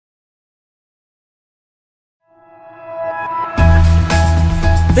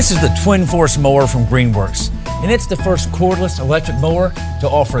This is the Twin Force mower from GreenWorks, and it's the first cordless electric mower to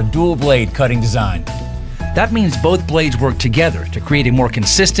offer a dual blade cutting design. That means both blades work together to create a more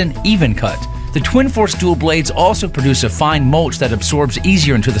consistent, even cut. The Twin Force dual blades also produce a fine mulch that absorbs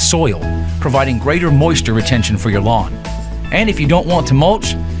easier into the soil, providing greater moisture retention for your lawn. And if you don't want to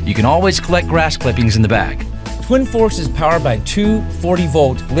mulch, you can always collect grass clippings in the bag. Twin Force is powered by two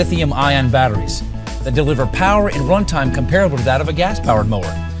 40-volt lithium-ion batteries that deliver power and runtime comparable to that of a gas-powered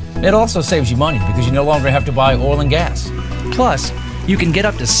mower. It also saves you money because you no longer have to buy oil and gas. Plus, you can get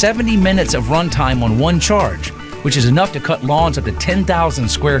up to 70 minutes of runtime on one charge, which is enough to cut lawns up to 10,000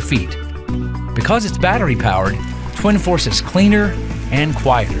 square feet. Because it's battery-powered, Twin Force is cleaner and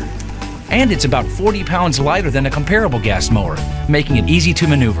quieter. And it's about 40 pounds lighter than a comparable gas mower, making it easy to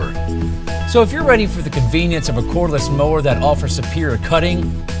maneuver. So if you're ready for the convenience of a cordless mower that offers superior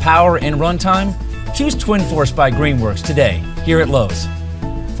cutting, power, and runtime, choose Twin Force by GreenWorks today here at Lowe's.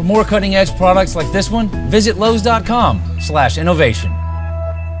 For more cutting-edge products like this one, visit Lowes.com/innovation.